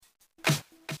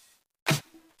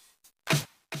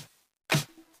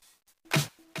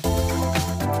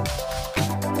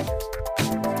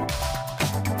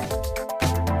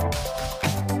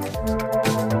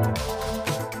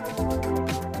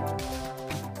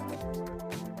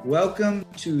Welcome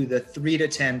to the 3 to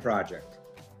 10 Project.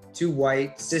 Two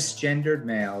white, cisgendered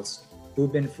males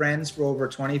who've been friends for over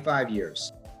 25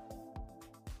 years,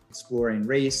 exploring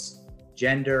race,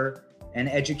 gender, and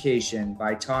education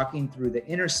by talking through the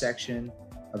intersection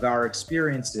of our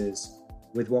experiences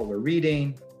with what we're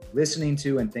reading, listening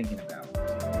to, and thinking about.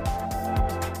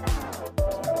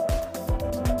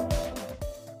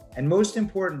 And most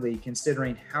importantly,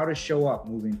 considering how to show up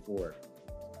moving forward.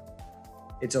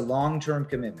 It's a long-term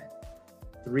commitment,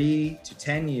 3 to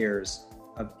 10 years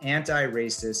of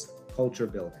anti-racist culture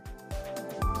building.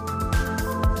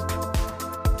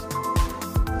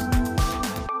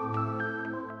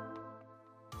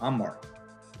 I'm Mark.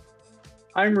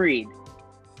 I'm Reed.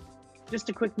 Just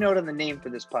a quick note on the name for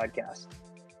this podcast.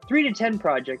 3 to 10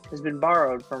 Project has been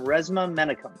borrowed from Resmaa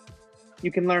Menakem.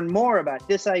 You can learn more about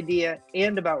this idea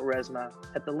and about Resmaa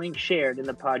at the link shared in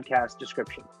the podcast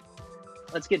description.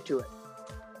 Let's get to it.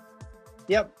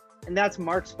 Yep, and that's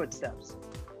Mark's footsteps.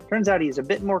 Turns out he's a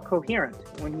bit more coherent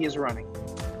when he is running.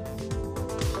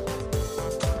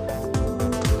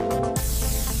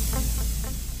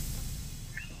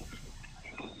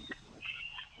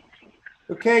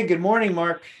 Okay, good morning,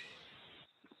 Mark.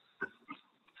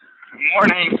 Good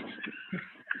morning.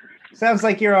 Sounds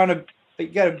like you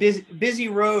got a busy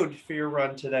road for your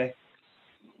run today.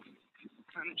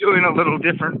 I'm doing a little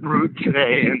different route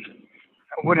today, and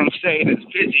I wouldn't say it's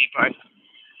busy, but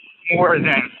more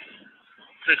than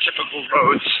the typical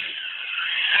roads.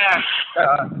 And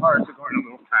cars are going a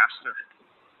little faster,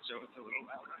 so it's a little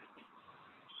louder.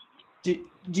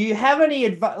 Do you have any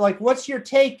advice? Like, what's your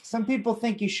take? Some people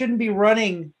think you shouldn't be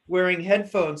running wearing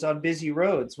headphones on busy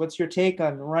roads. What's your take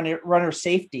on runner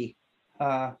safety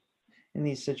in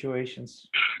these situations?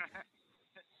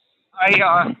 I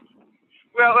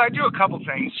do a couple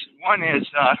things. One is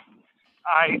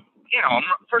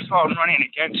first of all, I'm running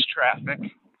against traffic.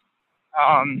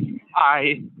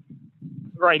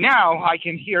 Right now I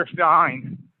can hear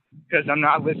fine because I'm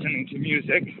not listening to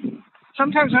music.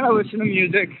 Sometimes when I listen to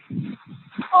music,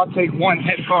 I'll take one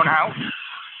headphone out,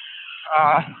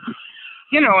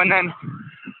 and then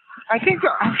I think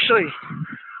actually,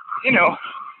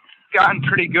 gotten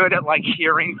pretty good at like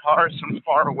hearing cars from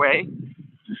far away.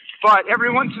 But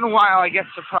every once in a while I get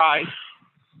surprised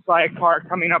by a car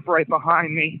coming up right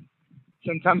behind me.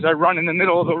 Sometimes I run in the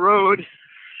middle of the road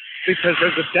because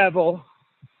there's a devil,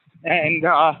 and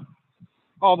all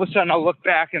of a sudden I'll look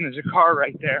back and there's a car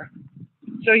right there.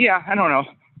 So yeah, I don't know.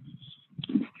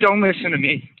 Don't listen to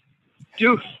me.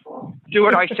 Do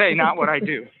what I say, not what I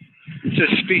do.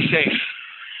 Just be safe.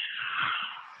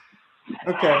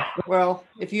 Okay. Well,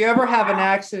 if you ever have an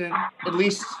accident, at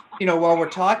least, while we're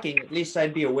talking, at least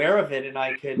I'd be aware of it and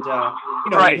I could,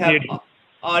 right, have dude.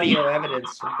 Audio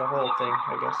evidence of the whole thing,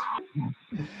 I guess.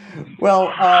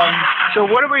 Well, so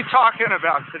what are we talking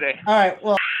about today? All right.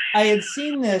 Well, I had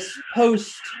seen this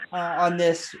post on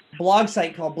this blog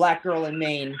site called Black Girl in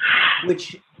Maine,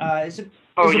 which is a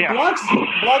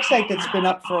blog site that's been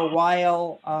up for a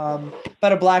while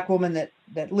about a Black woman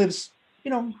that lives,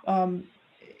 I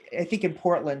think in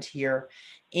Portland here,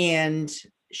 and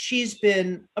she's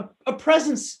been a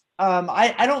presence.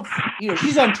 I don't,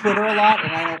 she's on Twitter a lot,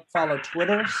 and I don't follow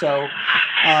Twitter, so.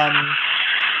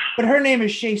 But her name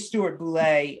is Shea Stewart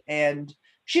Boulay, and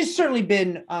she's certainly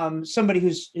been somebody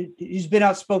who's been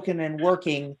outspoken and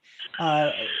working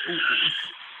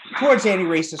towards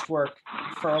anti-racist work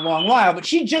for a long while. But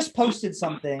she just posted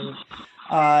something,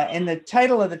 and the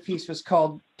title of the piece was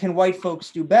called "Can White Folks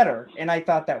Do Better?" And I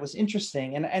thought that was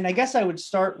interesting. And I guess I would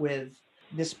start with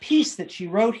this piece that she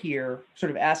wrote here, sort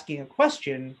of asking a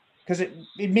question, because it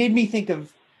made me think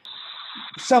of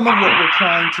some of what we're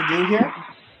trying to do here.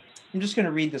 I'm just going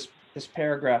to read this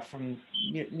paragraph from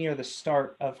near the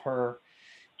start of her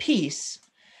piece.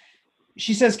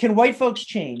 She says, "Can white folks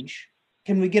change?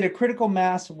 Can we get a critical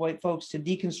mass of white folks to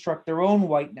deconstruct their own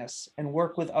whiteness and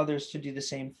work with others to do the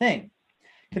same thing?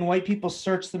 Can white people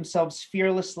search themselves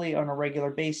fearlessly on a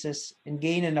regular basis and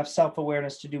gain enough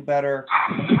self-awareness to do better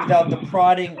without the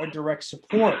prodding or direct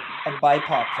support of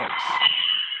BIPOC folks?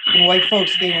 Can white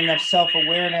folks gain enough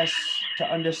self-awareness to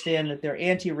understand that their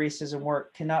anti-racism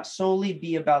work cannot solely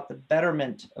be about the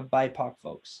betterment of BIPOC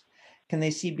folks? Can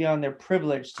they see beyond their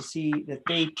privilege to see that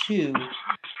they too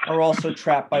are also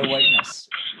trapped by whiteness,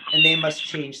 and they must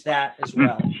change that as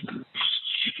well?"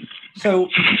 So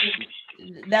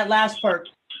that last part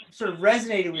sort of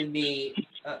resonated with me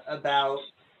about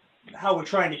how we're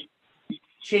trying to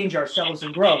change ourselves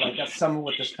and grow. Like, that's some of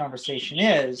what this conversation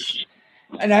is.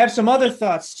 And I have some other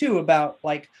thoughts too about,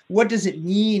 like, what does it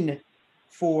mean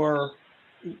for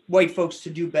white folks to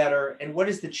do better, and what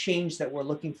is the change that we're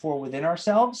looking for within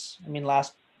ourselves? I mean,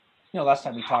 last last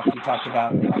time we talked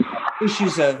about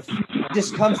issues of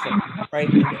discomfort, right?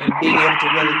 And being able to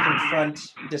really confront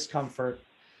discomfort.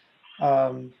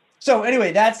 So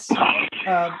anyway, that's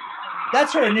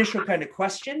her initial kind of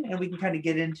question, and we can kind of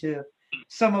get into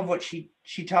some of what she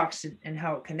talks and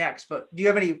how it connects. But do you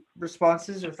have any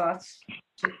responses or thoughts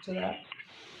to that?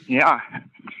 Yeah.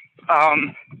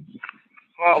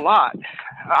 Well, a lot.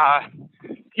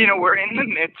 We're in the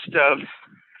midst of,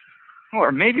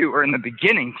 or maybe we're in the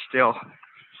beginning still,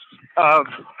 of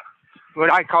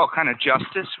what I call kind of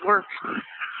justice work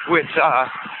with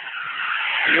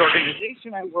the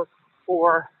organization I work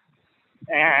for.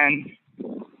 And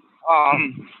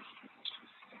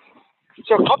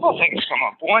so a couple of things come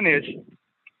up. One is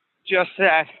just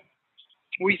that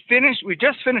we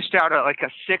just finished out a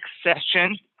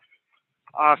 6-session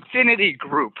affinity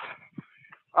group,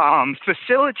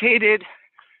 facilitated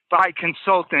by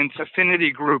consultants,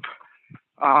 affinity group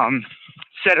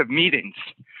set of meetings.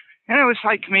 And it was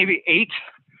like maybe 8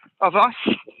 of us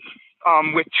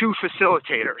with 2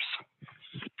 facilitators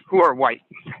who are white.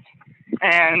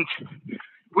 And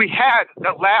we had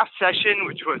the last session,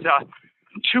 which was a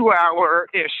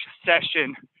 2-hour-ish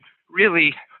session,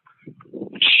 really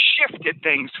shifted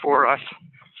things for us.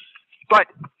 But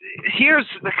here's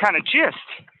the kind of gist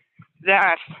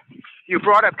that you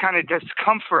brought up, kind of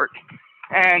discomfort.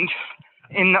 And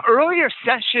in the earlier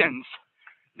sessions,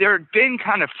 there had been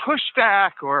kind of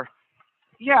pushback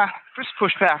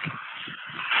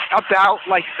about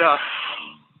like the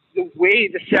way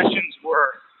the sessions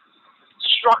were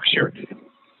structured.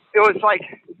 It was like,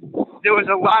 there was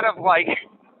a lot of like,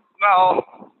 well,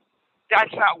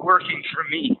 that's not working for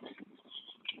me.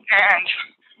 And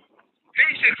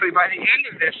basically by the end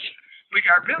of this, we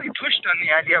got really pushed on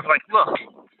the idea of like, look,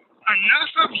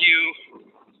 enough of you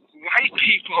white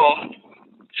people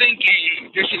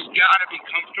thinking this has got to be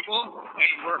comfortable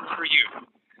and work for you.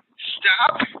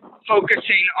 Stop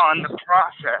focusing on the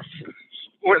process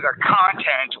or the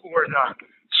content or the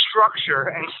structure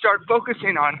and start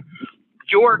focusing on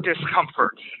your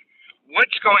discomfort.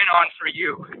 What's going on for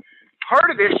you?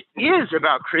 Part of this is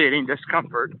about creating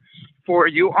discomfort for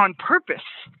you on purpose.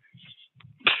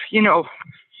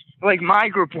 Like my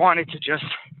group wanted to just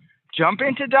jump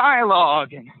into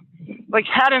dialogue and like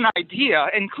had an idea,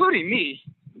 including me,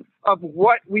 of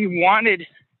what we wanted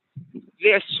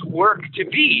this work to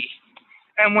be.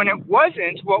 And when it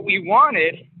wasn't what we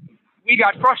wanted, we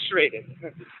got frustrated.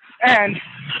 And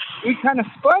we kind of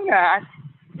spun that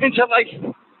into like,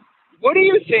 what do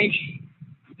you think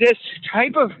this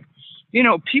type of,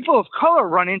 people of color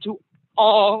run into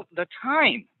all the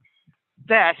time?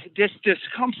 That this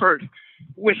discomfort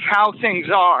with how things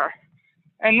are.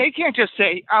 And they can't just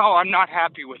say, oh, I'm not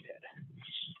happy with it.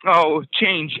 Oh,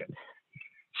 change it.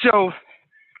 So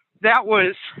that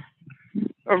was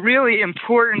a really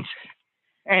important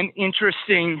and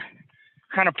interesting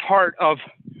kind of part of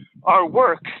our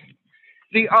work.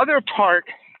 The other part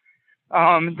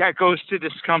that goes to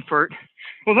discomfort,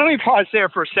 well, let me pause there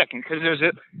for a second because there's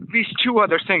at least 2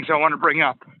 other things I want to bring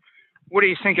up. What do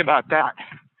you think about that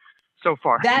so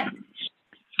far?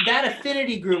 That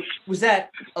affinity group, was that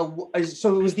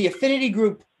so it was the affinity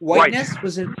group whiteness? White.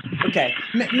 Was it okay?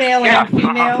 Male and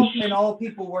female, and all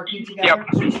people working together. Yep.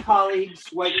 So it's colleagues,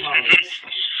 white colleagues.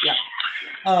 Yeah.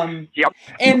 Yep.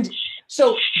 And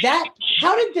so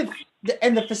how did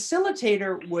the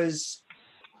facilitator was,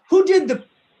 who did the?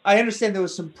 I understand there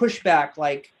was some pushback,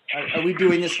 like, are we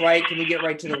doing this right? Can we get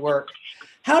right to the work?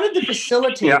 How did the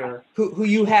facilitator, who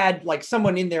you had like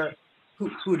someone in there who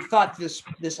had thought this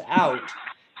out?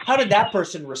 How did that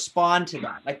person respond to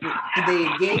that? Like, did they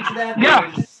engage that? Yeah.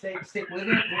 Did they stick with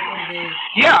it?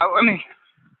 Yeah, I mean,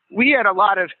 we had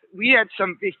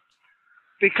some,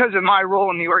 because of my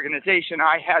role in the organization,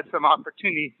 I had some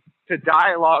opportunity to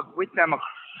dialogue with them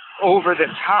over the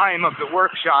time of the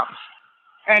workshops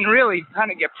and really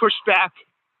kind of get pushed back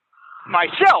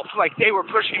myself, like they were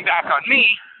pushing back on me.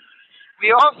 We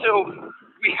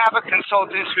have a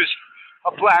consultant who's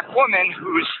a Black woman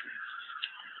who's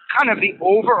kind of the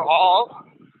overall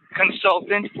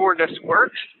consultant for this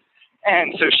work.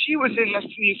 And so she was in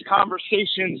these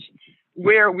conversations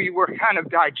where we were kind of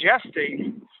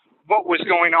digesting what was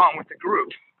going on with the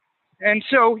group. And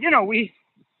so, we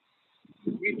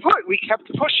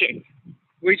kept pushing.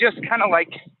 We just kind of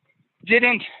like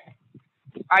didn't,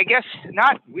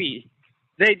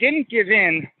 they didn't give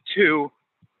in to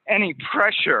any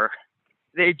pressure.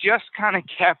 They just kind of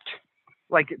kept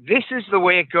like, this is the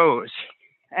way it goes.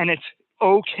 And it's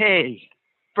okay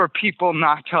for people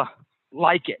not to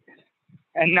like it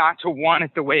and not to want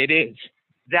it the way it is.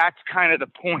 That's kind of the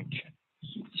point.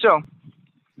 So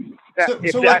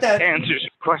that answers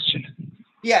your question.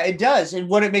 Yeah, it does. And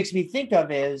what it makes me think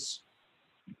of is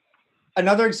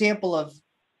another example of,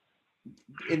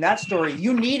 in that story,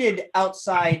 you needed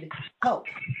outside help.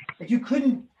 Like you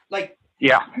couldn't, like,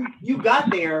 Yeah. you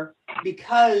got there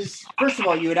because, first of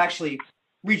all, you had actually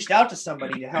reached out to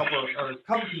somebody to help or a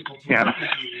couple people to work with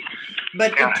you.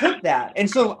 But it took that. And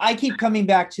so I keep coming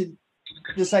back to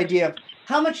this idea of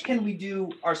how much can we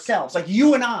do ourselves, like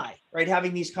you and I, right,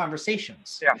 having these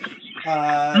conversations,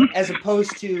 as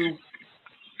opposed to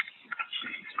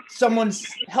someone's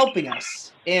helping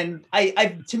us. And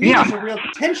I to me, there's a real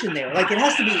tension there. Like it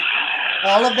has to be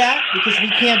all of that, because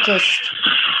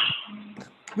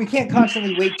we can't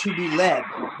constantly wait to be led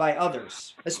by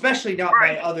others, especially not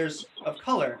by others of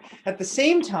color. At the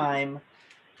same time,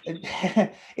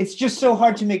 it's just so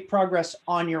hard to make progress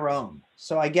on your own.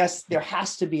 So I guess there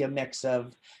has to be a mix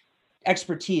of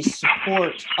expertise,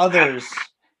 support, others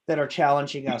that are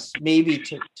challenging us, maybe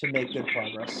to make good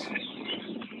progress.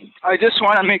 I just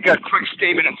want to make a quick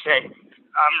statement and say,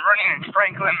 I'm running in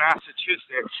Franklin,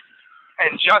 Massachusetts,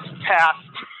 and just passed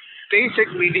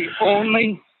basically the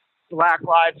only Black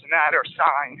Lives Matter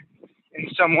sign in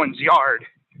someone's yard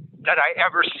that I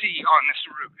ever see on this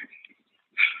route.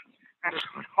 And it's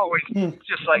always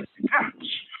just like,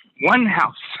 one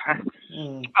house.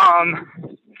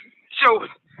 So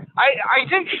I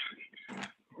think,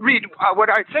 Reed, what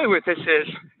I'd say with this is,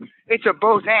 it's a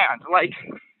both and. Like,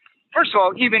 first of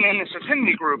all, even in this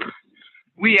affinity group,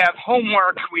 we have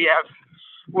homework,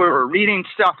 we're reading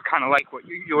stuff kind of like what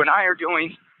you and I are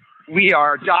doing. We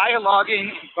are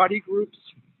dialoguing in buddy groups,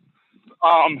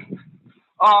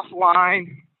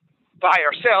 offline, by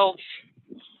ourselves,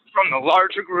 from the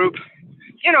larger group.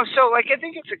 So like I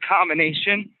think it's a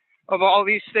combination of all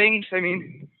these things. I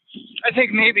mean, I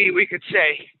think maybe we could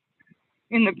say,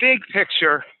 in the big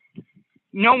picture,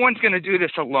 no one's going to do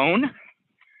this alone,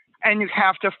 and you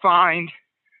have to find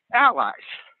allies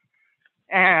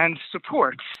and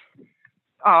supports.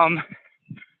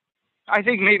 I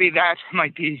think maybe that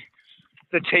might be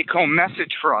the take-home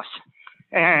message for us,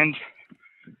 and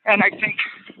I think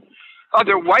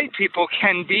other white people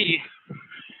can be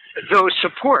those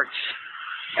supports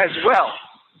as well.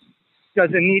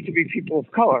 Doesn't need to be people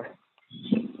of color.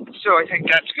 So I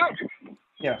think that's good.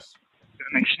 Yes.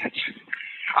 That makes sense.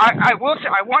 I will say,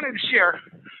 I wanted to share,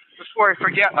 before I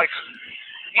forget, like,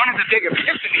 one of the big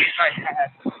epiphanies I had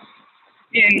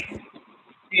in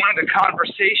one of the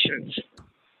conversations,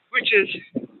 which is,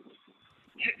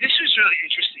 this was really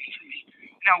interesting for me.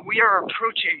 Now, we are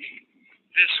approaching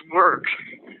this work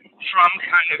from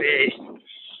kind of a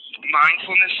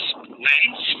mindfulness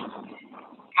lens.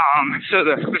 So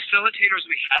the facilitators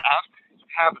we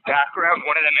have a background,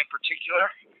 one of them in particular,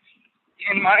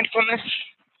 in mindfulness.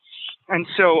 And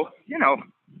so,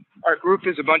 our group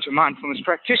is a bunch of mindfulness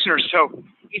practitioners. So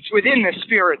it's within the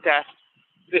spirit that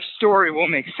this story will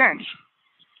make sense.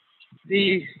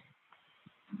 Here's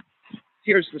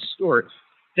the story.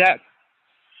 That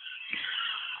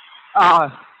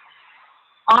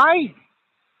I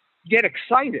get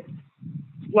excited,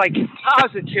 like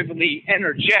positively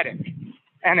energetic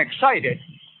and excited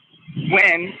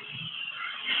when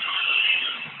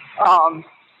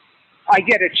I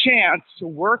get a chance to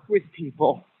work with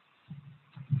people,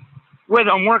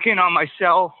 whether I'm working on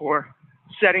myself or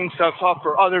setting stuff up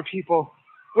for other people,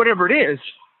 whatever it is,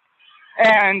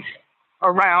 and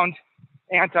around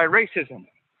anti-racism.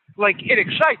 Like, it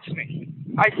excites me.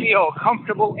 I feel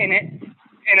comfortable in it,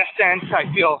 in a sense. I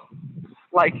feel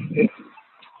like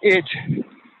it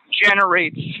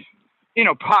generates,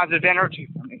 positive energy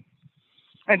for me.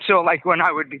 And so, like, when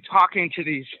I would be talking to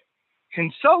these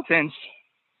consultants,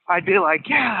 I'd be like,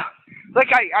 yeah, like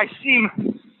I seem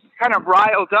kind of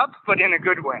riled up, but in a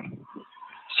good way.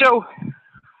 So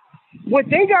what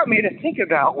they got me to think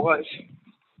about was,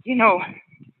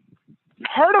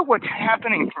 part of what's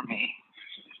happening for me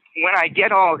when I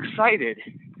get all excited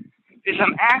is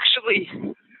I'm actually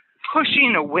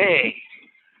pushing away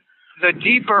the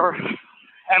deeper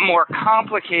and more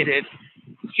complicated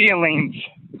feelings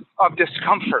of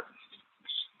discomfort.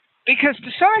 Because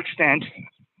to some extent,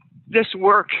 this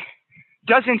work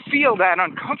doesn't feel that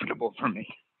uncomfortable for me.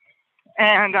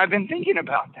 And I've been thinking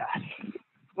about that.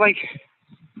 Like,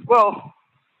 well,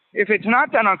 if it's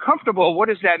not that uncomfortable, what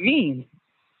does that mean?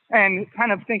 And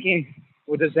kind of thinking,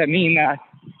 well, does that mean that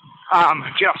I'm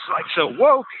just like so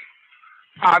woke?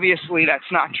 Obviously,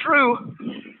 that's not true.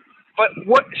 But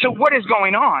what is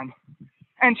going on?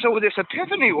 And so this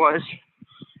epiphany was,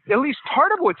 at least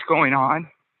part of what's going on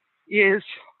is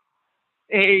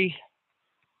a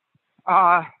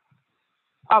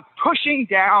pushing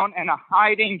down and a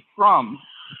hiding from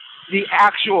the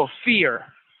actual fear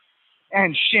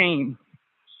and shame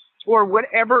or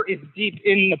whatever is deep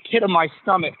in the pit of my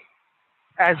stomach,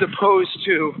 as opposed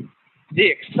to the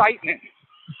excitement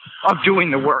of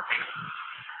doing the work.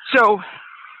 So,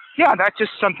 yeah, that's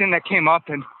just something that came up,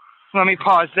 and let me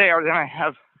pause there. Then I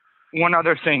have one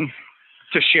other thing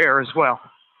to share as well.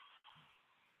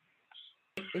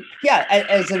 Yeah,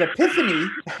 as an epiphany,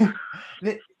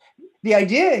 the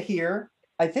idea here,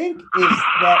 I think, is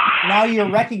that now you're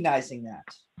recognizing that.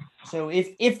 So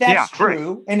if that's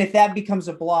true, right, and if that becomes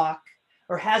a block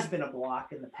or has been a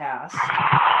block in the past,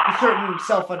 a certain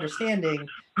self-understanding,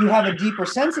 you have a deeper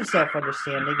sense of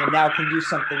self-understanding and now can do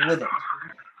something with it.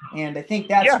 And I think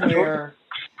that's where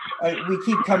we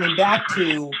keep coming back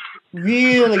to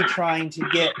really trying to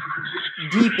get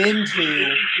deep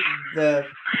into the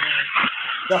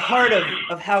heart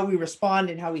of how we respond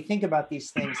and how we think about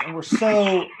these things. And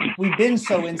we've been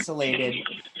so insulated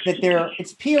that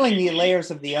it's peeling the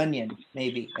layers of the onion,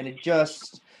 maybe. And it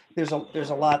just, there's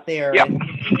a lot there. Yep.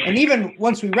 And even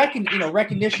once we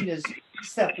recognition is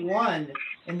step one,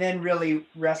 and then really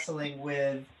wrestling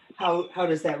with how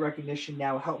does that recognition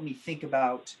now help me think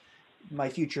about my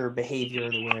future behavior,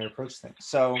 the way I approach things.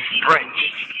 So right.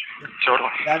 Totally.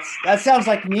 That sounds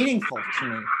like meaningful to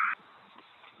me.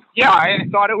 Yeah, I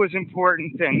thought it was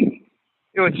important, and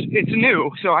it's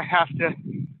new, so I have to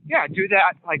do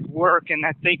that like work and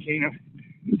that thinking of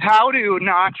how to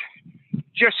not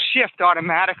just shift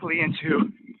automatically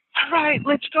into, all right,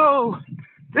 let's go.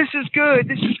 This is good.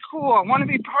 This is cool. I want to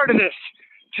be part of this.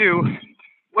 To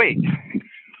wait,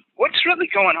 what's really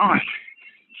going on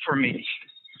for me?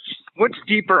 What's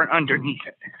deeper underneath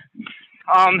it?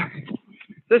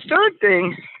 The third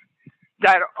thing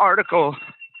that article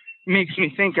makes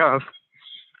me think of,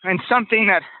 and something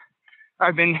that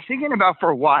I've been thinking about for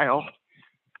a while,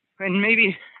 and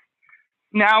maybe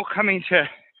now coming to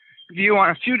view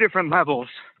on a few different levels,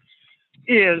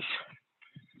 is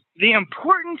the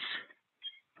importance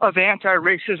of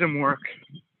anti-racism work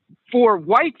for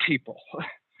white people.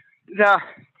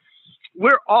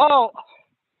 We're all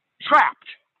trapped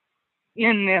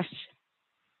in this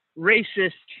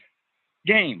racist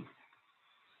game.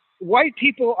 White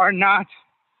people are not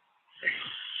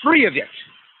free of it.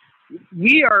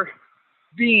 We are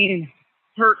being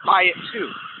hurt by it too.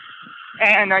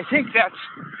 And I think that's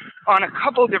on a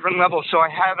couple different levels. So I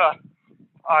have a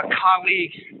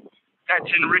colleague that's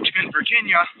in Richmond,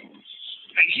 Virginia,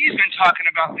 and he's been talking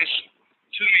about this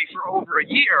to me for over a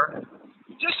year.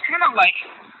 Just kind of like,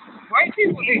 white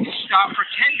people need to stop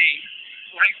pretending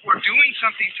like we're doing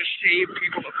something to save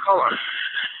people of color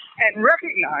and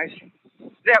recognize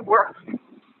that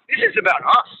this is about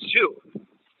us too,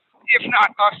 if not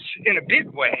us in a big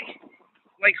way.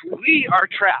 Like, we are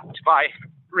trapped by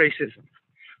racism.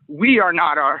 We are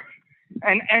not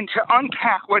and to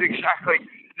unpack what exactly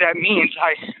that means,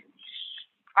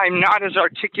 I'm not as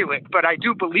articulate, but I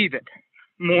do believe it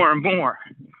more and more.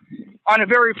 On a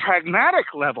very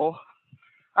pragmatic level,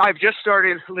 I've just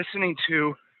started listening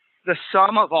to The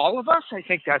Sum of All of Us. I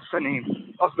think that's the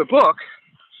name of the book,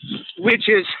 which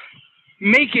is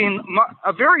making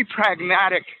a very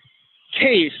pragmatic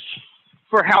case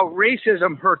for how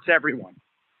racism hurts everyone,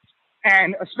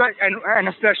 and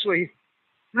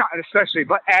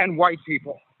white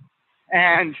people.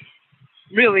 And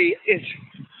really,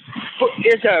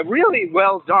 it's a really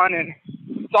well done and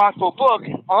thoughtful book.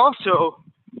 Also,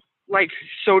 like,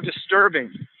 so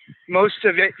disturbing. Most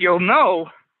of it you'll know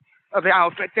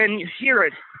about, but then you hear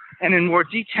it and in more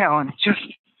detail, and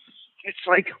it's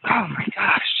like, oh my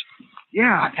gosh,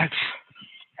 yeah,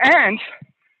 and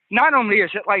not only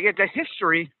is it like it's a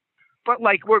history, but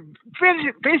like we're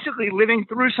basically living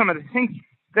through some of the things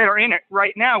that are in it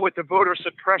right now with the voter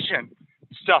suppression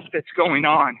stuff that's going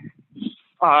on,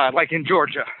 like in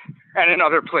Georgia and in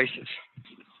other places.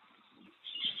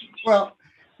 Well,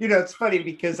 it's funny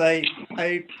because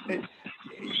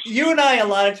you and I a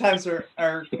lot of times are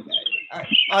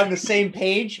on the same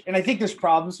page, and I think there's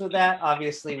problems with that.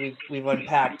 Obviously, we've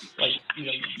unpacked, like,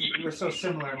 we're so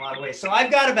similar in a lot of ways. So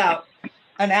I've got about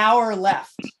an hour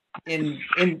left in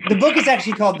the book. Is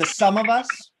actually called The Sum of Us,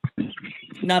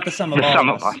 not The Sum of All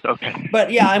of Us. Okay.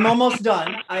 But yeah, I'm almost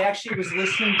done. I actually was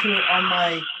listening to it on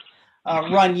my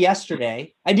run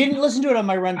yesterday. I didn't listen to it on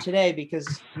my run today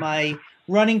because my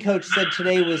running coach said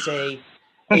today was a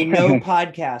no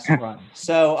podcast run.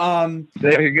 So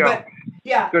there you go. But,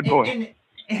 yeah, good boy.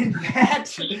 And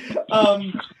that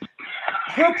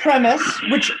her premise,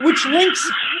 which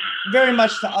links very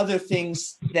much to other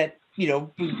things that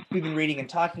we've been reading and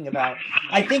talking about,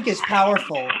 I think is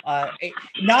powerful.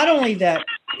 Not only that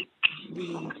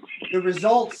the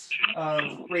results of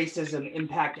racism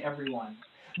impact everyone,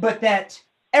 but that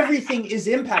everything is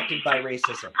impacted by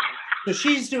racism. So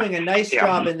she's doing a nice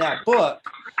job in that book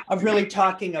of really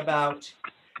talking about,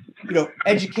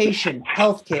 education,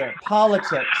 healthcare,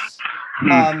 politics,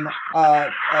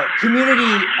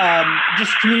 community,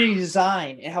 just community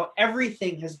design, and how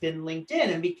everything has been linked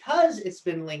in. And because it's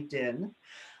been linked in,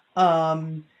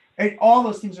 and all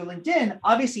those things are linked in,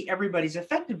 obviously everybody's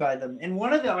affected by them. And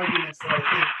one of the arguments that I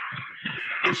think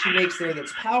that she makes there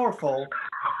that's powerful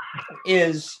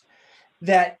is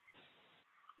that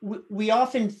we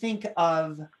often think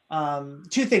of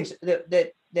two things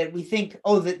that we think,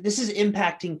 that this is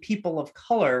impacting people of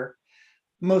color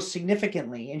most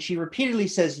significantly. And she repeatedly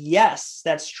says, yes,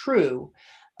 that's true,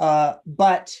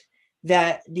 but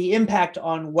that the impact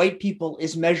on white people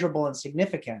is measurable and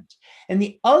significant. And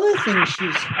the other thing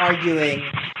she's arguing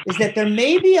is that there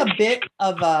may be a bit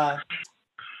of a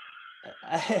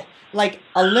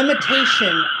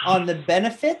limitation on the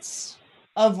benefits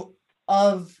of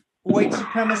white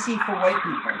supremacy for white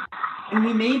people. And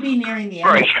we may be nearing the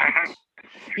end of that.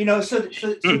 So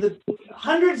the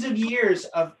hundreds of years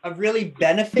of really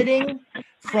benefiting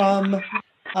from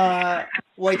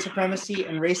white supremacy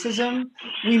and racism,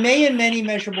 we may in many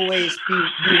measurable ways be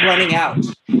running out.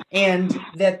 And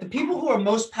that the people who are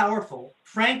most powerful,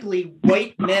 frankly,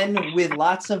 white men with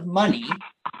lots of money,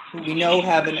 who we know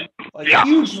have a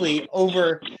hugely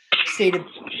overstated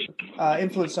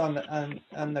influence on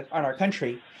our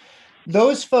country,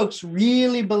 those folks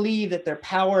really believe that their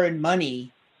power and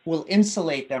money will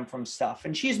insulate them from stuff.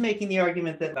 And she's making the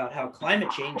argument that about how climate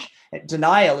change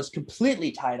denial is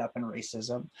completely tied up in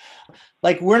racism.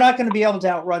 Like, we're not going to be able to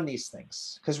outrun these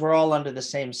things because we're all under the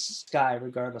same sky,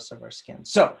 regardless of our skin.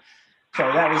 So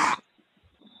that was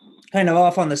kind of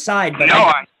off on the side, but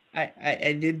no,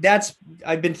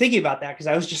 I've been thinking about that because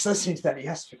I was just listening to that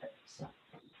yesterday. So.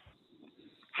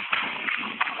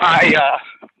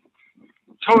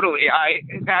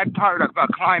 That part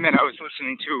about climate I was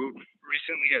listening to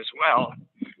recently as well.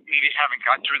 Maybe haven't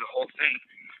got through the whole thing,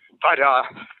 but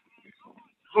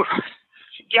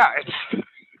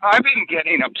I've been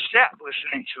getting upset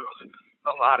listening to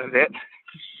a lot of it,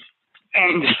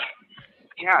 and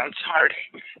it's hard.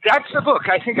 That's the book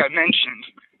I think I mentioned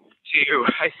to you.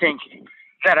 I think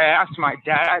that I asked my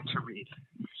dad to read,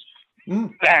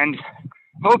 and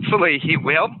hopefully he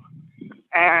will,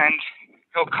 and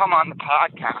he'll come on the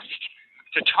podcast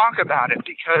to talk about it,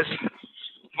 because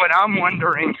what I'm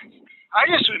wondering, I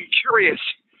just am curious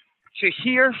to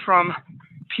hear from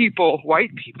people,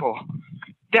 white people,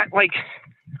 that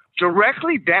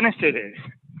directly benefited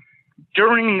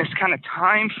during this kind of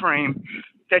time frame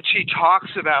that she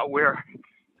talks about, where,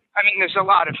 there's a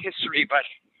lot of history, but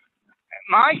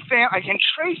I can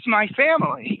trace my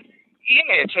family in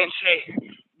it and say,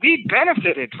 we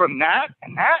benefited from that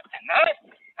and that and that.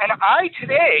 And I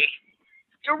today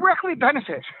directly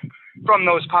benefit from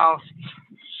those policies.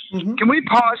 Mm-hmm. Can we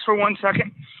pause for 1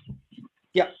 second?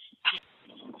 Yeah.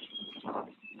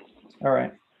 All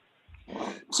right.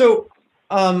 So,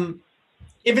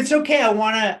 if it's okay, I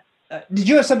want to. Did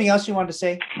you have something else you wanted to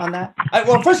say on that?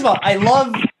 Well, first of all, I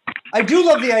do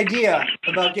love the idea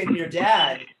about getting your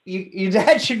dad. Your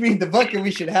dad should read the book, and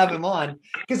we should have him on,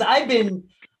 because I've been.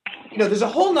 There's a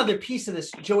whole nother piece of this.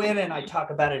 Joanna and I talk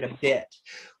about it a bit,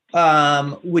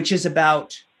 which is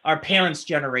about our parents'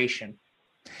 generation.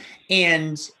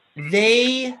 And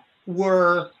they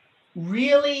were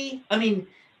really,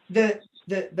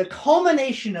 the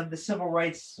culmination of the civil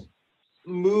rights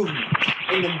movement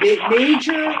and the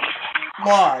major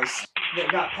laws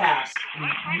that got passed in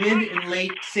mid and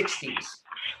late 60s,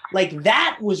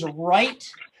 that was right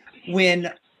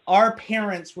when our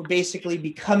parents were basically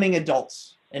becoming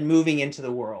adults and moving into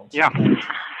the world. Yeah.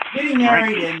 Getting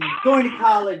married and going to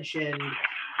college and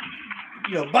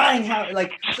buying house,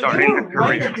 so they were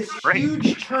right at this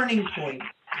huge turning point.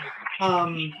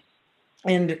 And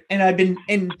I've been,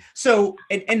 and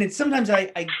it's sometimes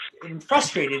I am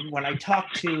frustrated when I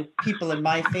talk to people in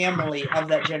my family of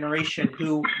that generation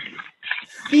who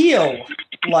feel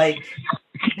like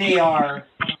they are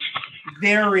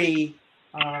very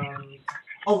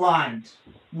aligned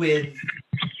with,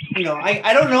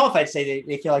 I don't know if I'd say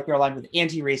they feel like they're aligned with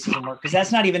anti-racism work, because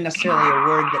that's not even necessarily a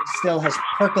word that still has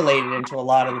percolated into a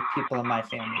lot of the people in my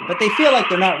family. But they feel like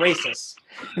they're not racist,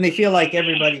 and they feel like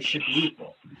everybody should be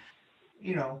equal.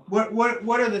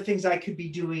 What are the things I could be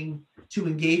doing to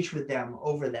engage with them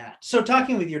over that? So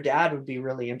talking with your dad would be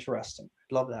really interesting.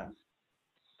 Love that.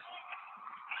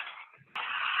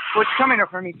 What's coming up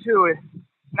for me too is,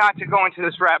 not to go into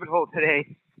this rabbit hole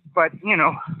today, but we've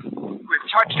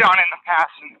touched on in the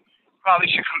past and probably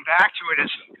should come back to it,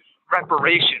 is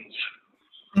reparations.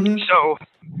 Mm-hmm. So,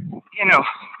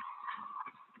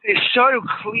 there's so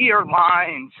clear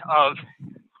lines of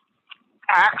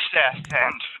access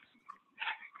and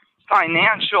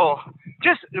financial,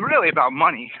 just really about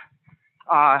money,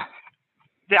 that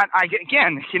I,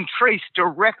 again, can trace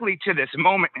directly to this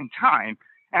moment in time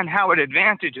and how it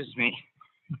advantages me.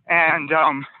 And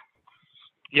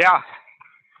yeah,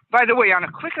 by the way, on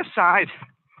a quick aside,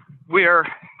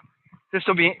 this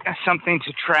will be something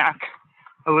to track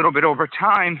a little bit over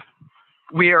time.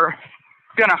 We're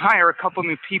going to hire a couple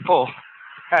new people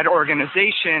at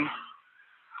organization,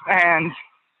 and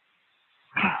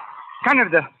kind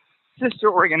of the sister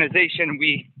organization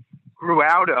we grew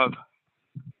out of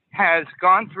has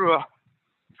gone through a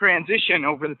transition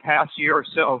over the past year or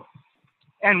so.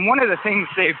 And one of the things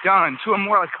they've done to a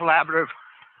more like collaborative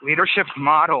leadership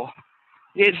model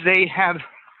is they have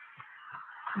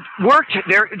worked,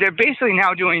 they're basically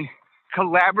now doing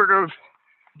collaborative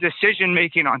decision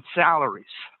making on salaries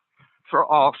for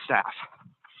all staff.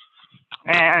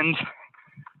 And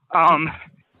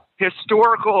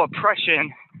historical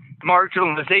oppression,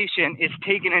 marginalization is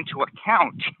taken into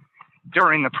account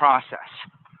during the process.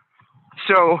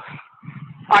 So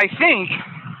I think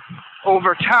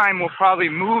over time we'll probably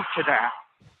move to that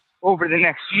over the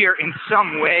next year in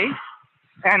some way.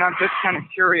 And I'm just kind of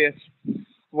curious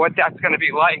what that's going to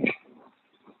be like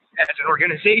as an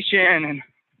organization and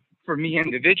for me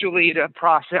individually to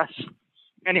process.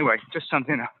 Anyway, just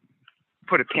something to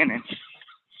put a pin in.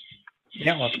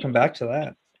 Yeah, we'll have to come back to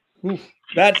that. Oof.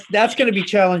 That's going to be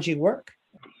challenging work.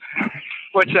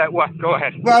 What's that? What? Go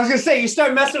ahead. Well, I was going to say, you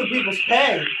start messing with people's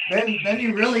pay, then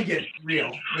you really get real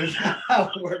with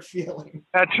how we're feeling.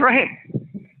 That's right.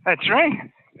 That's right.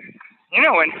 You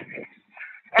know,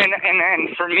 and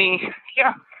for me,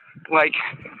 yeah, like,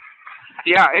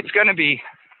 yeah, it's going to be,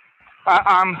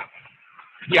 I'm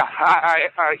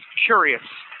curious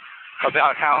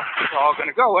about how it's all going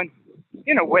to go, and,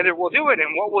 you know, whether we'll do it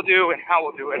and what we'll do and how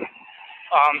we'll do it.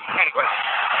 Anyway.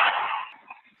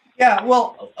 Yeah,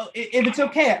 well, if it's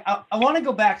okay, I want to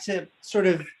go back to sort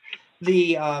of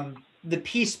the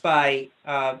piece by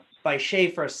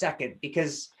Shay for a second,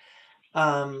 because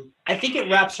I think it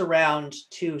wraps around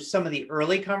to some of the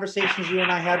early conversations you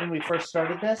and I had when we first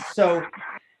started this. So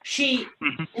she,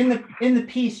 in the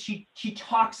piece, she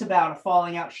talks about a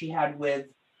falling out she had with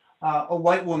a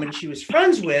white woman she was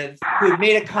friends with who had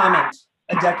made a comment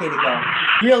a decade ago.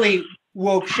 Really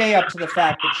woke Shay up to the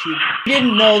fact that she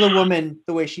didn't know the woman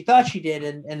the way she thought she did,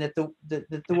 and that the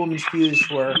woman's views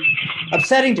were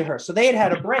upsetting to her. So they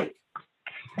had a break.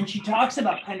 And she talks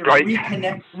about kind of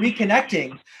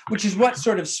reconnecting, which is what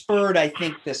sort of spurred, I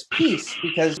think, this piece,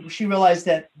 because she realized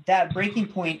that breaking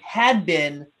point had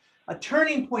been a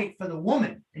turning point for the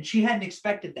woman, and she hadn't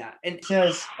expected that. And it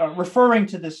says, referring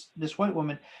to this white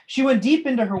woman, she went deep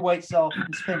into her white self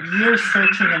and spent years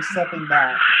searching and stepping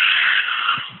back.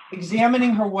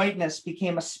 Examining her whiteness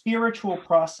became a spiritual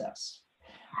process.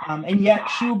 And yet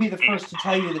she will be the first to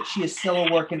tell you that she is still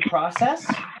a work in process.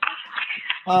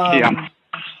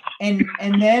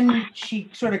 And then she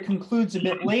sort of concludes a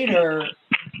bit later.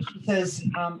 She says,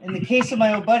 in the case of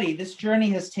my old buddy, this journey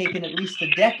has taken at least a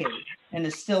decade and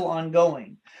is still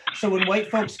ongoing. So when white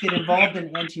folks get involved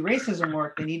in anti-racism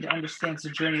work, they need to understand it's a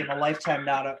journey of a lifetime,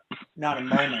 not a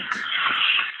moment.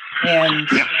 And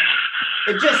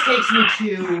it just takes me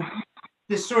to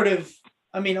this sort of,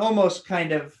 I mean, almost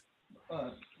kind of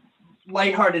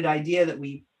lighthearted idea that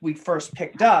we first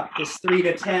picked up, this 3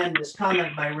 to 10, this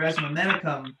comment by Resmaa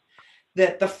Menakem,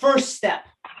 that the first step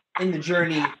in the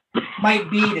journey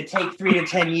might be to take 3 to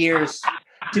 10 years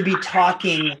to be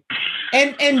talking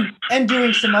and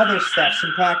doing some other steps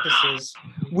and practices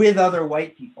with other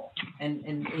white people.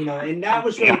 And you know, and that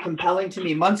was really compelling to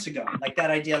me months ago, like that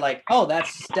idea, like, oh,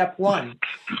 that's step one.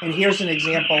 And here's an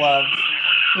example of,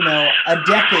 you know, a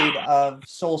decade of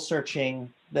soul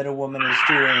searching that a woman is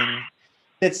doing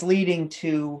that's leading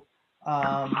to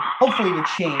hopefully the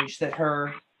change that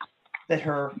her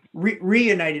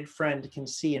reunited friend can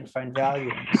see and find value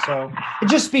in. So it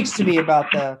just speaks to me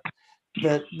about the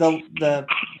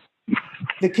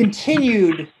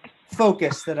continued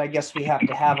focus that I guess we have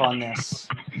to have on this.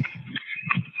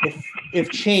 If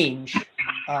change,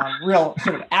 real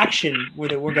sort of action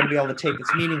that we're going to be able to take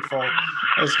that's meaningful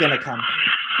is going to come.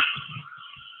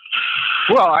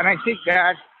 Well, and I think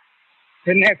that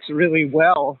connects really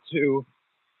well to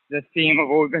the theme of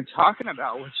what we've been talking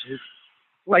about, which is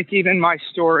like even my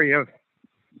story of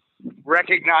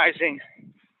recognizing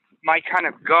my kind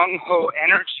of gung-ho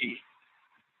energy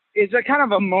is a kind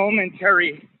of a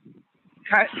momentary,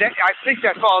 I think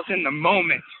that falls in the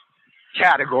moment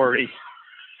category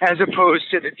as opposed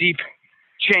to the deep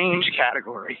change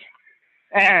category.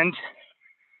 And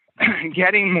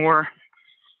getting more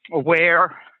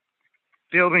aware,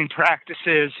 building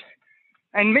practices,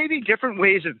 and maybe different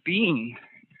ways of being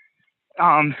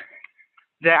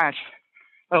that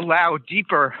allow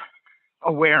deeper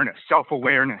awareness,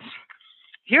 self-awareness.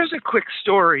 Here's a quick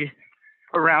story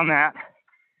around that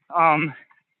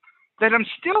that I'm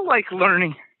still like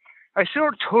learning. I still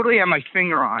totally have my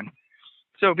finger on.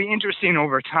 So it'll be interesting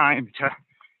over time to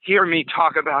hear me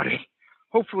talk about it,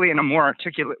 hopefully in a more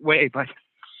articulate way. But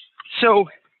so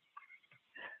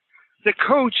the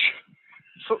coach,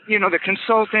 the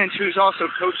consultant who's also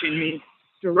coaching me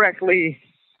directly,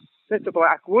 that's a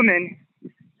Black woman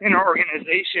in our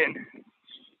organization.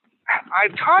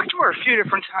 I've talked to her a few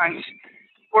different times,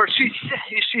 or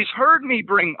she's heard me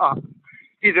bring up,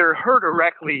 either her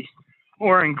directly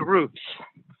or in groups,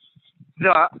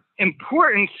 the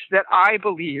importance that I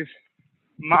believe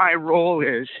my role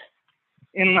is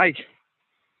in like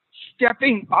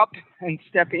stepping up and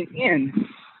stepping in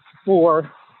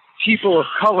for people of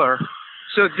color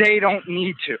so they don't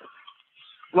need to.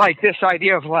 Like this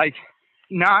idea of like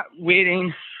not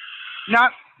waiting,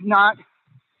 not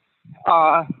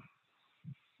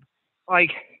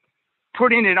like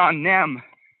putting it on them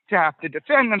to have to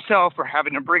defend themselves or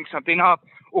having to bring something up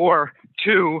or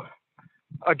to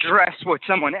address what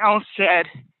someone else said.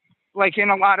 Like in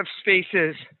a lot of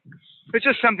spaces, it's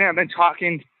just something I've been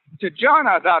talking to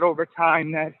Jana about over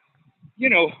time, that,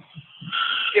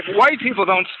 if white people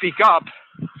don't speak up,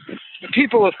 the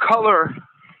people of color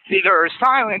either are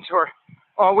silent or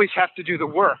always have to do the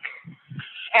work.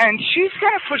 And she's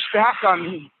kind of pushed back on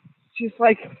me. She's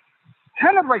like,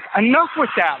 kind of like, enough with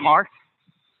that, Mark.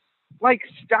 Like,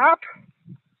 stop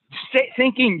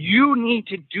thinking you need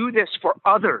to do this for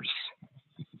others.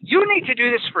 You need to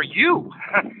do this for you.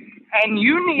 And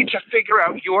you need to figure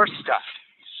out your stuff.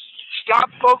 Stop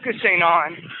focusing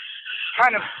on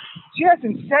kind of, she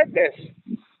hasn't said this,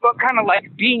 but kind of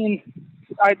like being,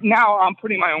 now I'm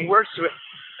putting my own words to it,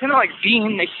 kind of like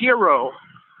being the hero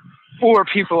for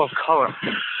people of color.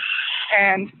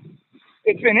 And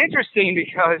it's been interesting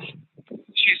because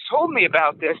she's told me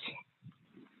about this.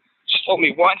 She told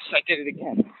me once, I did it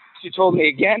again. She told me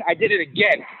again, I did it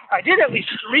again. I did at least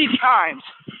 3 times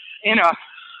in a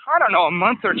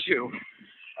month or two.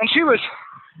 And she was,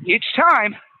 each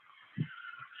time,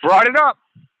 brought it up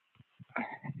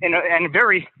and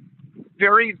very,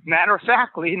 very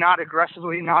matter-of-factly, not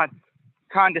aggressively, not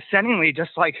condescendingly,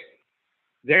 just like,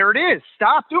 there it is,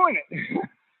 stop doing it.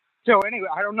 So anyway,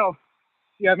 I don't know if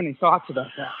you have any thoughts about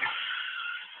that.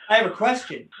 I have a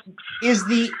question.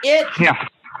 Yeah.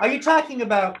 Are you talking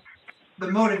about the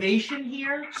motivation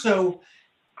here? So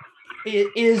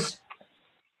is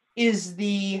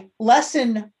the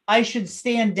lesson I should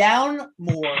stand down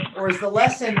more, or is the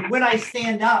lesson when I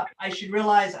stand up, I should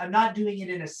realize I'm not doing it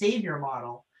in a savior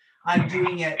model. I'm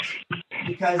doing it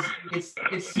because it's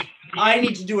I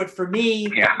need to do it for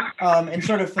me, and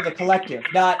sort of for the collective,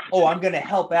 not, I'm going to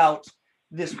help out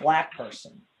this Black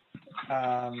person.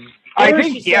 I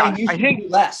think do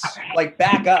less, like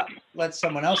back up, let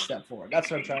someone else step forward. That's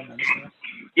what I'm trying to understand.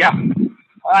 Yeah.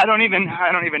 I don't even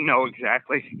know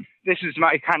exactly. This is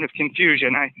my kind of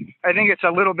confusion. I think it's a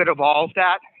little bit of all of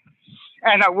that.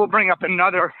 And I will bring up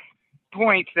another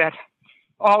point that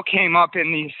all came up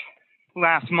in these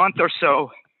last month or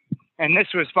so. And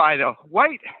this was by the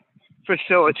white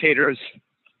facilitators.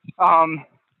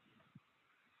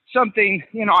 Something,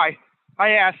 I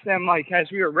asked them, like,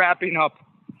 as we were wrapping up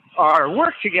our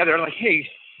work together, like, hey,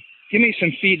 give me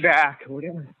some feedback or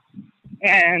whatever.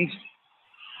 And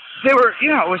they were,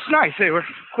 it was nice. They were, of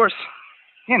course,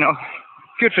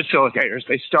 good facilitators.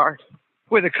 They start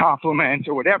with a compliment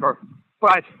or whatever.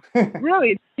 But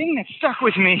really, the thing that stuck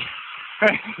with me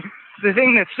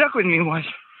was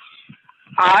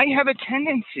I have a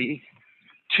tendency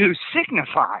to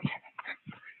signify,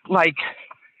 like,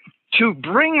 to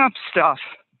bring up stuff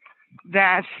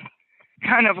that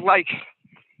kind of like,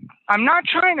 I'm not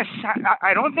trying to,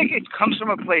 I don't think it comes from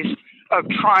a place of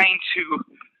trying to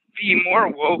be more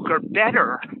woke or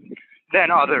better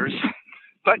than others,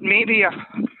 but maybe a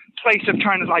place of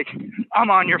trying to like, I'm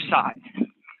on your side.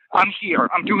 I'm here.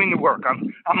 I'm doing the work.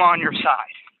 I'm on your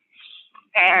side.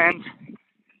 And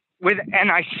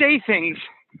I say things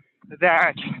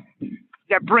that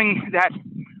bring that,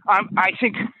 I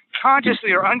think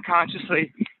consciously or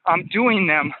unconsciously, I'm doing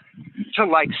them to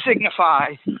like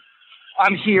signify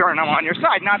I'm here and I'm on your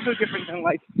side. Not so different than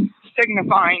like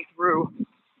signifying through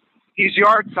these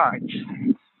yard signs,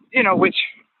 which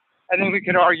I think we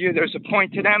could argue there's a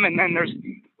point to them. And then there's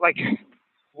like,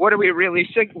 what are we really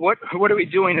what are we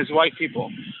doing as white people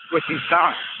with these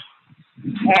signs?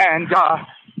 And I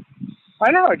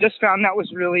don't know, I just found that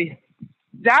was really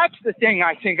that's the thing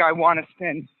I think I want to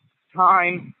spend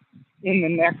time in the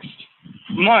next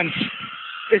month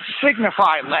is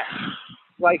signify less.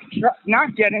 Like,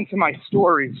 not get into my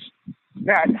stories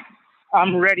that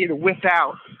I'm ready to whip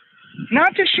out.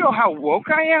 Not to show how woke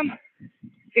I am.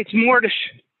 It's more to,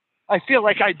 I feel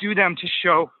like I do them to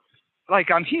show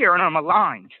like I'm here and I'm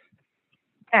aligned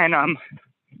and I'm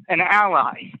an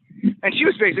ally. And she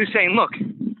was basically saying, look,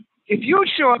 if you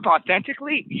show up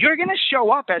authentically, you're going to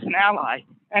show up as an ally.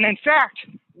 And in fact,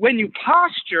 when you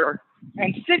posture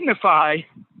and signify,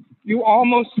 you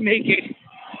almost make it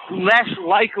less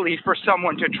likely for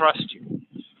someone to trust you.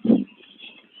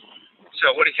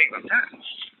 So what do you think about that?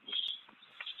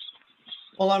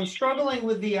 Well, I'm struggling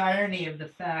with the irony of the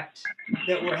fact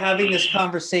that we're having this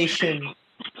conversation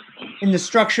in the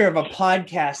structure of a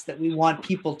podcast that we want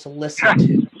people to listen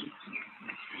to.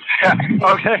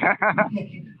 Okay.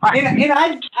 and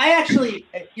I actually,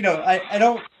 you know,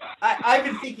 I've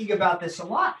been thinking about this a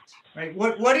lot, right?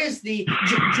 What is the,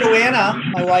 Joanna,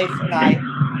 my wife, and I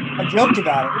have joked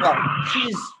about it. Well,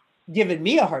 she's given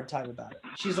me a hard time about it.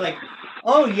 She's like,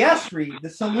 oh yes, Reed, the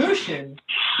solution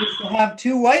is to have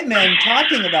two white men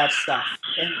talking about stuff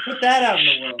and put that out in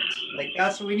the world. Like,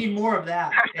 that's what we need, more of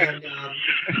that. And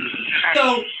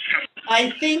so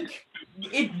I think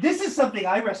this is something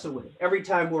I wrestle with every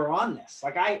time we're on this.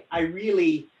 Like, I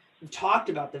really have talked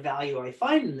about the value I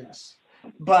find in this,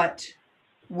 but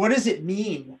what does it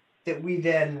mean that we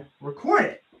then record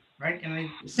it, right? And I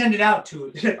send it out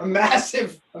to a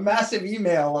massive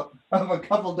email of a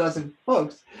couple dozen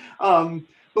folks.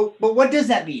 But what does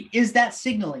that mean? Is that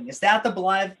signaling? Is that the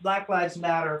Black Lives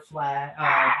Matter flag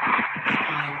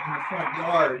sign in the front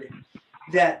yard?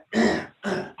 That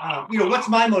you know, what's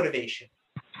my motivation?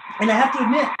 And I have to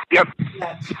admit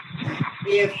that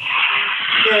if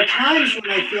there are times when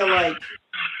I feel like,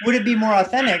 would it be more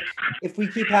authentic if we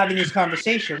keep having these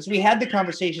conversations? We had the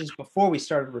conversations before we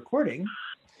started recording.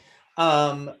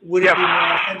 Would it be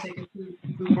more authentic if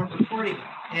we weren't recording it?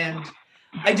 And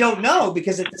I don't know,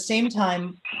 because at the same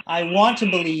time, I want to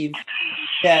believe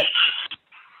that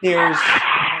there's,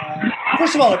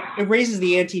 first of all, it raises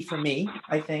the ante for me,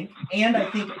 I think. And I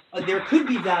think there could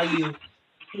be value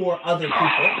for other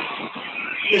people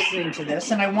listening to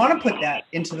this. And I want to put that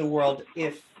into the world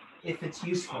if it's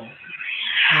useful.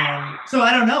 So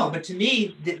I don't know, but to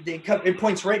me, it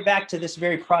points right back to this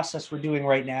very process we're doing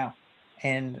right now.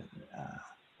 And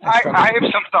I have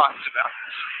some thoughts about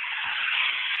this.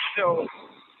 So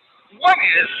one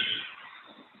is,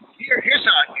 here's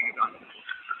how I think about it.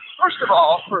 First of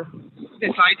all, for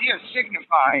this idea of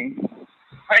signifying,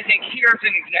 I think here's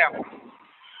an example.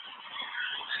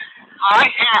 I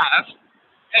have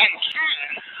and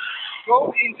can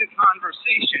go into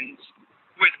conversations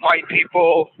with white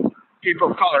people,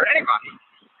 people of color, anybody,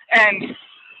 and,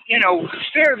 you know,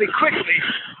 fairly quickly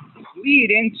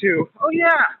lead into, oh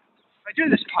yeah, I do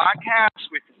this podcast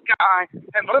with this guy,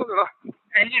 and blah, blah, blah.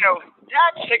 And, you know,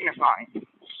 that's signifying.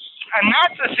 And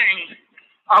that's the thing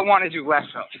I want to do less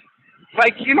of.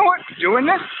 Like, you know what, doing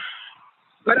this,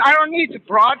 but I don't need to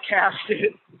broadcast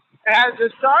it as a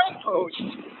signpost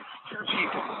for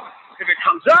people. If it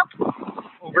comes up,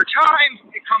 over time,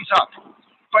 it comes up.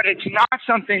 But it's not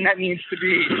something that needs to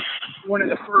be one of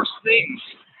the first things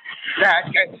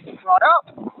that gets brought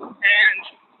up. And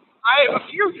I have a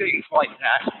few things like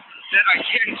that I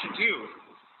tend to do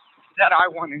that I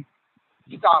want to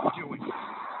stop doing.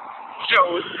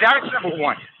 So that's number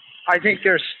one. I think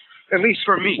there's, at least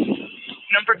for me.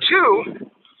 Number two,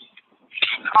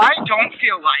 I don't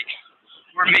feel like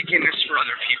we're making this for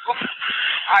other people.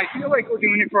 I feel like we're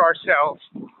doing it for ourselves.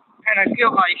 And I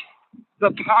feel like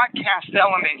the podcast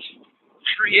element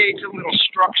creates a little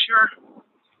structure,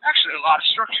 actually a lot of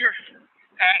structure,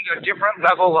 and a different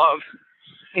level of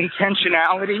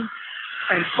intentionality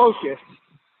and focus,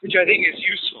 which I think is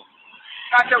useful.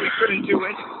 Not that we couldn't do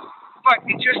it, but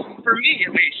it just, for me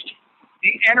at least,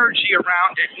 the energy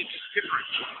around it is different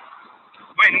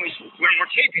when we're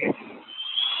taping it,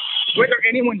 whether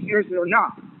anyone hears it or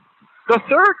not. The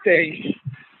third thing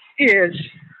is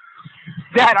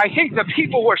that I think the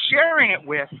people we're sharing it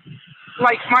with,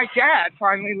 like my dad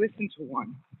finally listened to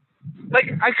one.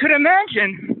 Like, I could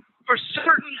imagine for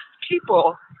certain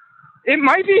people, it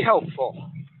might be helpful.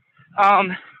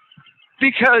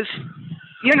 Because,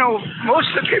 you know, most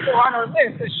of the people on our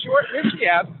list, the short list we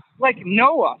have, like,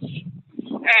 know us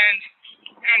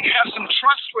and have some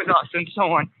trust with us and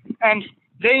so on. And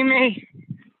they may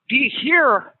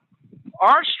hear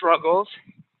our struggles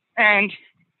and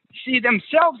see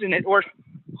themselves in it or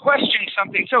question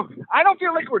something. So I don't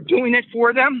feel like we're doing it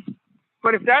for them,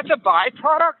 but if that's a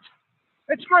byproduct,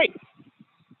 that's great.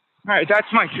 All right,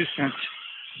 that's my 2 cents.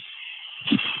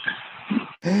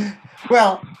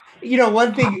 Well,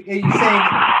 one thing you're saying,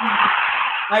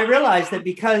 I realized that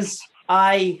because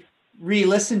I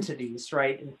re-listen to these,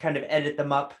 right, and kind of edit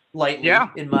them up lightly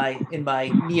in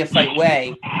my neophyte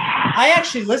way, I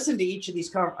actually listen to each of these.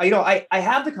 I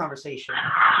have the conversation,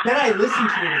 then I listen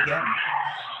to it again,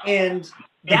 and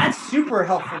that's super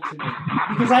helpful to me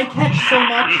because I catch so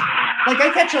much. Like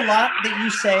I catch a lot that you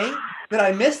say that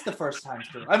I missed the first time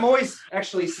through. I'm always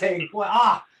actually saying,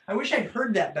 well, I wish I'd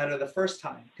heard that better the first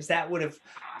time because that would have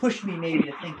pushed me maybe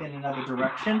to think in another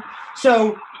direction.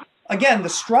 So again, the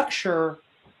structure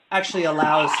actually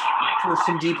allows for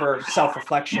some deeper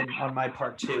self-reflection on my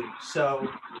part too. So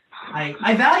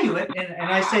I value it, and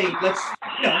I say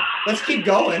let's keep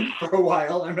going for a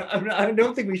while. I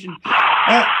don't think we should.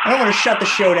 I don't want to shut the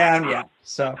show down yet.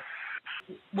 So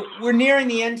we're nearing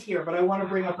the end here, but I want to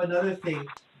bring up another thing.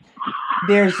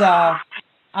 There's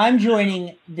I'm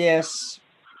joining this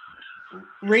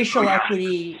racial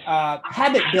equity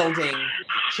habit building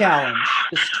challenge,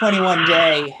 this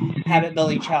 21-day habit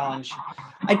building challenge.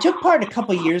 I took part a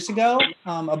couple years ago.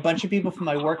 A bunch of people from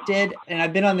my work did, and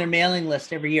I've been on their mailing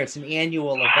list every year. It's an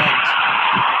annual event.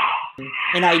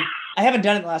 And I haven't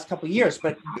done it the last couple of years,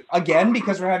 but again,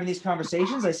 because we're having these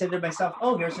conversations, I said to myself,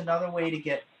 there's another way to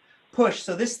get pushed.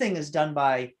 So this thing is done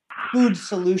by Food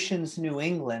Solutions New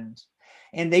England.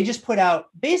 And they just put out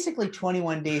basically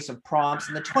 21 days of prompts.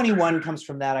 And the 21 comes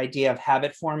from that idea of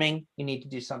habit forming. You need to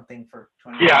do something for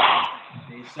 21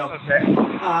 days. So,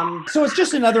 so it's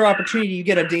just another opportunity. You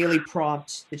get a daily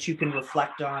prompt that you can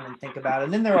reflect on and think about.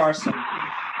 And then there are some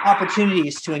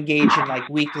opportunities to engage in like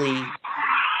weekly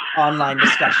online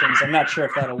discussions. I'm not sure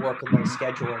if that'll work with my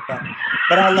schedule,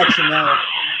 but I'll let you know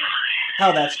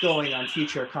how that's going on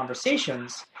future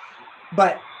conversations.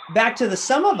 But back to the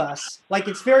Sum of Us, like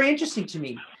it's very interesting to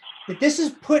me that this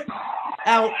is put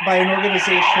out by an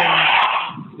organization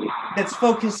that's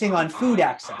focusing on food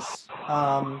access.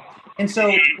 And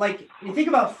so like you think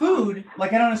about food,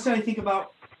 like I don't necessarily think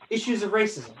about issues of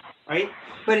racism, right?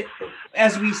 But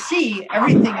as we see,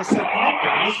 everything is so connected.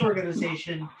 And this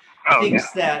organization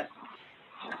thinks that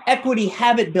equity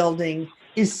habit building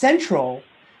is central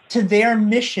to their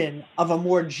mission of a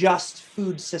more just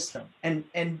food system. And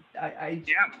I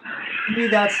to me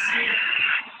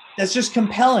that's just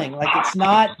compelling. Like it's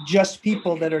not just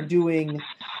people that are doing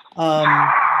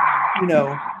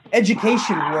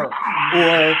education work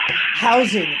or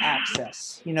housing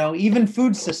access, even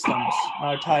food systems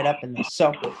are tied up in this.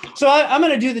 So I'm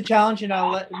going to do the challenge, and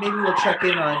maybe we'll check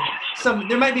in on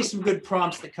there might be some good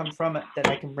prompts that come from it that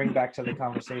I can bring back to the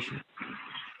conversation.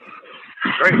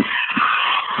 Great.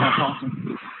 That's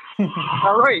awesome.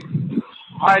 All right.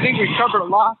 I think we covered a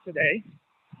lot today.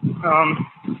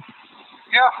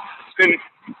 It's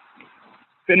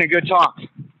been a good talk.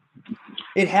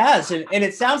 It has, and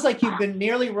it sounds like you've been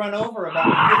nearly run over about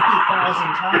 50,000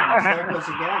 times. There goes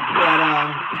again.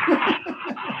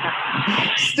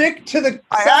 But stick to the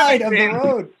side of the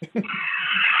road.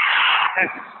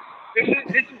 This is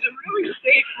a really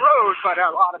safe road, but a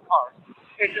lot of cars.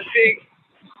 It's a big,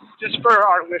 just for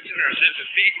our listeners,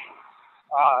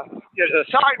 there's a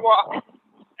sidewalk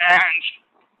and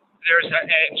there's an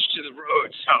edge to the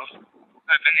road, so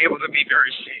I've been able to be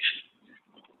very safe,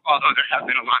 although there have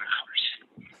been a lot of cars.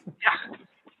 Yeah.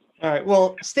 All right.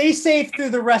 Well, stay safe through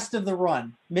the rest of the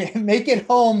run. Make it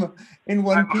home in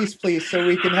one piece, please, so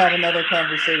we can have another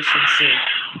conversation soon.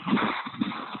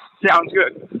 Sounds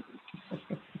good.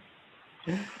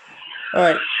 All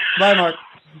right. Bye, Mark.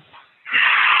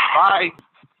 Bye.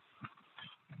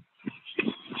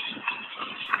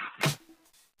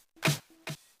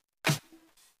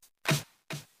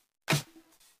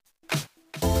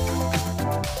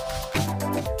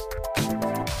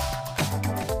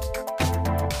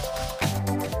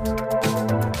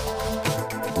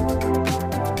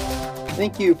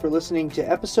 Thank you for listening to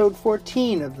episode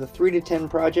 14 of the 3 to 10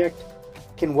 Project,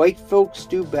 Can White Folks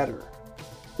Do Better?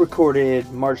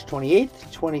 Recorded March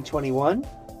 28th, 2021.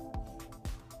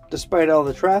 Despite all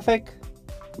the traffic,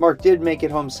 Mark did make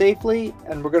it home safely,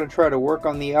 and we're going to try to work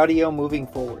on the audio moving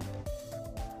forward.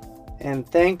 And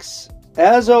thanks,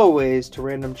 as always, to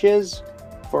Random Chiz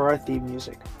for our theme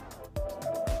music.